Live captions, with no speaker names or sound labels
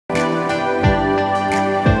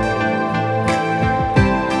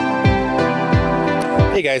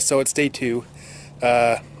Hey guys, so it's day 2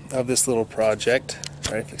 of this little project.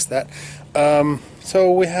 Alright, fix that.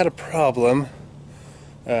 So we had a problem.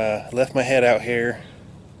 Left my head out here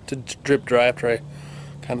to drip dry after I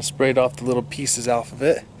kind of sprayed off the little pieces off of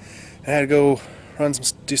it. I had to go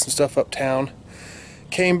do some stuff uptown.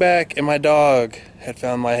 Came back and my dog had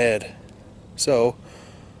found my head. So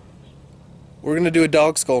we're gonna do a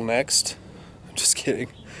dog skull next. I'm just kidding.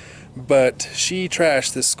 But she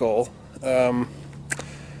trashed this skull. I'll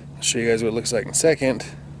show you guys what it looks like in a second.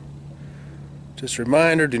 Just a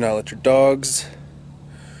reminder, do not let your dogs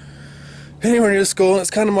anywhere near the skull.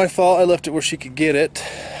 It's kind of my fault. I left it where she could get it.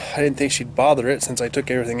 I didn't think she'd bother it since I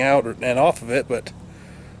took everything out and off of it, but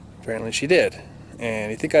apparently she did.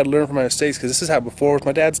 And you think I'd learn from my mistakes, because this has happened before with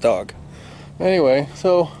my dad's dog. Anyway,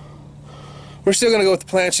 so we're still going to go with the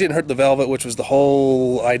plan. She didn't hurt the Velvet, which was the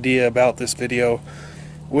whole idea about this video.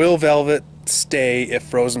 Will Velvet stay if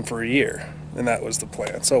frozen for a year? And that was the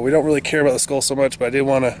plan. So we don't really care about the skull so much, but I did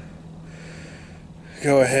want to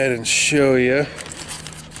go ahead and show you.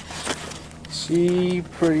 She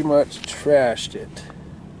pretty much trashed it.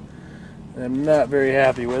 And I'm not very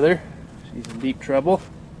happy with her. She's in deep trouble.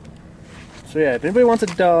 So yeah, if anybody wants a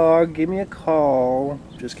dog, give me a call.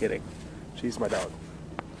 Just kidding. She's my dog.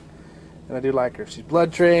 And I do like her. She's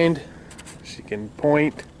blood trained. She can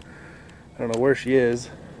point. I don't know where she is.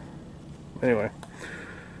 Anyway.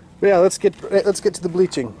 But yeah, let's get to the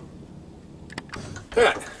bleaching.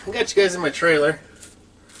 Alright, I got you guys in my trailer.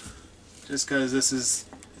 Just because this is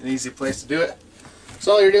an easy place to do it.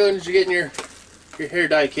 So all you're doing is you're getting your hair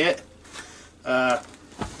dye kit. All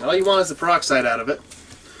you want is the peroxide out of it.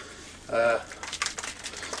 And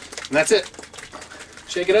that's it.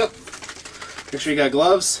 Shake it up. Make sure you got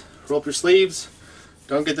gloves. Roll up your sleeves.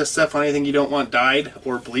 Don't get this stuff on anything you don't want dyed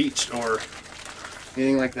or bleached or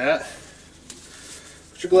anything like that.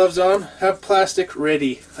 Put your gloves on. Have plastic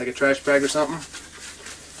ready, like a trash bag or something.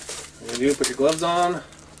 What you do, put your gloves on.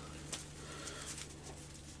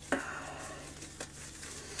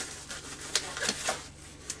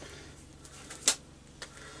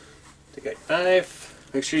 Take out your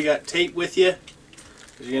knife. Make sure you got tape with you,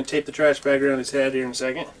 because you're going to tape the trash bag around his head here in a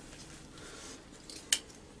second.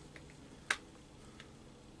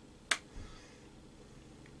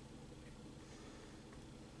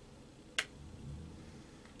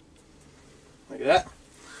 Like that.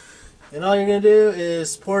 And all you're going to do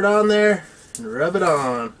is pour it on there and rub it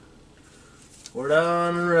on. Pour it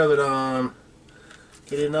on and rub it on.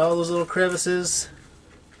 Get in all those little crevices.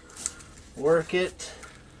 Work it.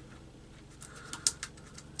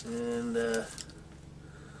 And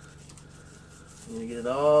you get it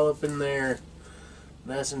all up in there.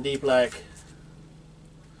 Nice and deep, like,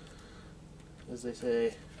 as they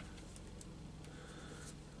say.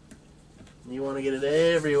 You want to get it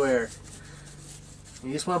everywhere.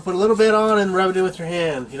 You just want to put a little bit on and rub it in with your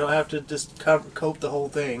hand. You don't have to just coat the whole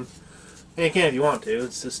thing. And you can if you want to.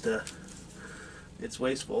 It's just it's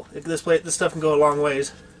wasteful. This stuff can go a long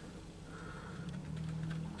ways.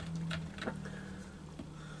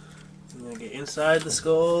 I'm gonna get inside the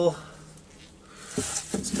skull.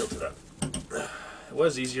 Let's tilt it up. It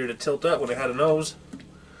was easier to tilt up when I had a nose.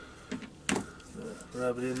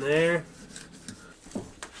 Rub it in there.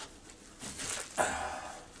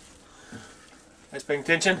 Nice paying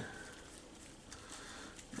attention.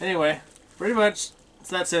 Anyway, pretty much it's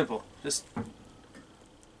that simple. Just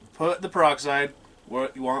put the peroxide where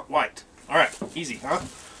you want white. Alright, easy, huh?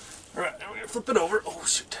 Alright, now we're gonna flip it over. Oh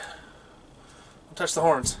shoot. Don't touch the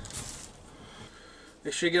horns.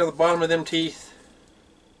 Make sure you get on the bottom of them teeth.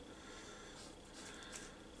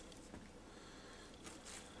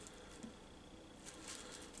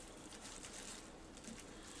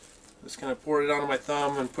 Just kind of pour it onto my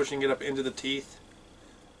thumb and pushing it up into the teeth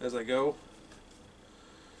as I go.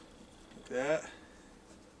 Like that.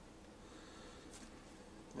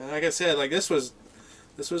 And like I said, like this was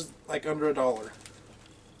like under $1.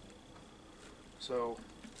 So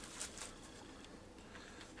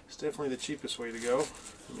it's definitely the cheapest way to go.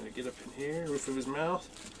 I'm gonna get up in here, roof of his mouth.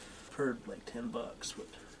 Heard like $10, but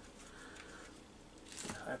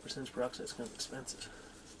high percentage peroxide is kind of expensive.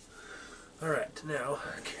 Alright, now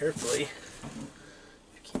carefully,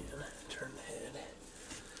 if you can, turn the head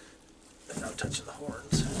without touching the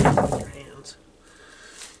horns with your hands.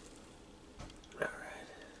 Alright,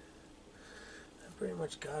 I pretty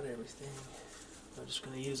much got everything. I'm just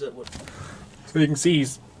going to use it. So you can see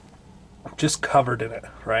he's just covered in it,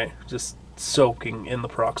 right? Just soaking in the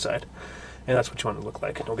peroxide. And that's what you want it to look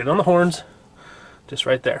like. Don't get on the horns, just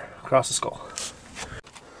right there, across the skull.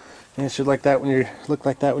 And it should look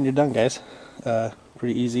like that when you're done, guys.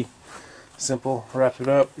 Pretty easy. Simple, wrap it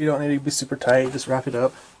up. You don't need to be super tight, just wrap it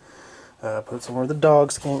up. Put it somewhere the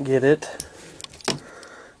dogs can't get it.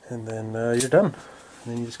 And then you're done. And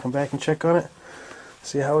then you just come back and check on it,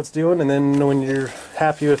 see how it's doing, and then when you're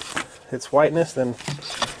happy with its whiteness, then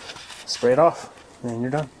spray it off, and you're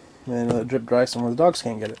done. And then let it drip dry somewhere the dogs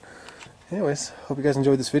can't get it. Anyways, hope you guys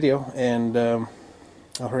enjoyed this video, and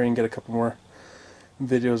I'll hurry and get a couple more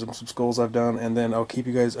videos of some skulls I've done, and then I'll keep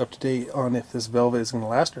you guys up to date on if this velvet is going to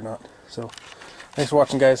last or not. So, thanks for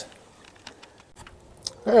watching, guys.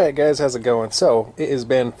 Alright guys, how's it going? So, it has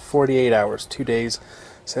been 48 hours, 2 days,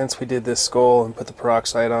 since we did this skull and put the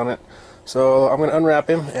peroxide on it. So, I'm going to unwrap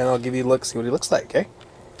him, and I'll give you a look, see what he looks like, okay?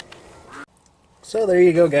 So, there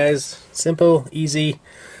you go, guys. Simple, easy.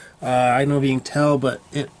 I don't know if you can tell, but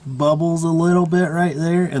it bubbles a little bit right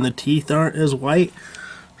there, and the teeth aren't as white.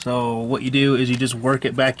 So, what you do is you just work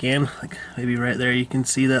it back in, like maybe right there, you can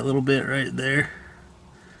see that little bit right there.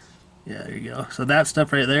 Yeah, there you go. So that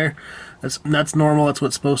stuff right there, that's normal, that's what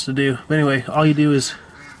it's supposed to do. But anyway, all you do is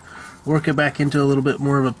work it back into a little bit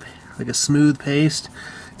more of a smooth paste,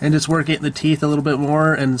 and just work it in the teeth a little bit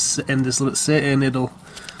more, and just let it sit, and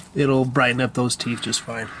it'll brighten up those teeth just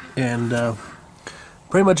fine. And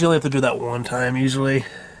pretty much you only have to do that one time usually.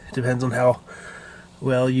 It depends on how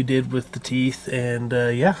well you did with the teeth, and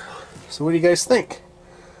yeah. So what do you guys think?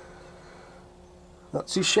 Not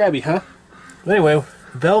too shabby, huh? Anyway,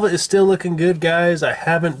 velvet is still looking good, guys. I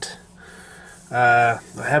haven't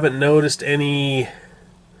noticed any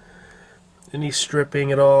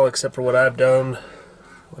stripping at all, except for what I've done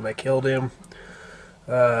when I killed him.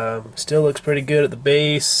 Still looks pretty good at the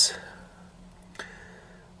base.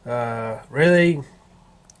 Really,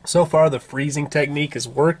 so far the freezing technique is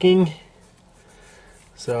working.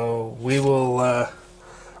 So we will.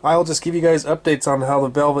 I'll just give you guys updates on how the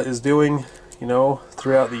velvet is doing, you know,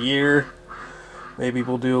 throughout the year. Maybe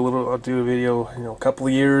I'll do a video, you know, a couple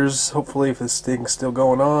of years, hopefully, if this thing's still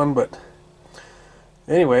going on. But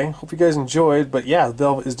anyway, hope you guys enjoyed. But yeah, the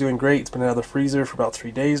velvet is doing great. It's been out of the freezer for about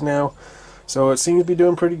 3 days now, so it seems to be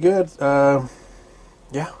doing pretty good. Yeah,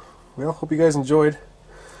 well, hope you guys enjoyed.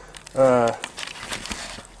 So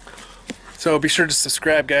be sure to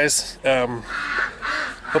subscribe, guys.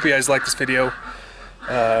 Hope you guys like this video.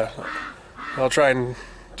 I'll try and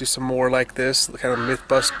do some more like this, the kind of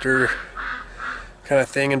Mythbuster kind of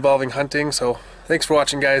thing involving hunting. So thanks for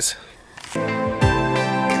watching, guys.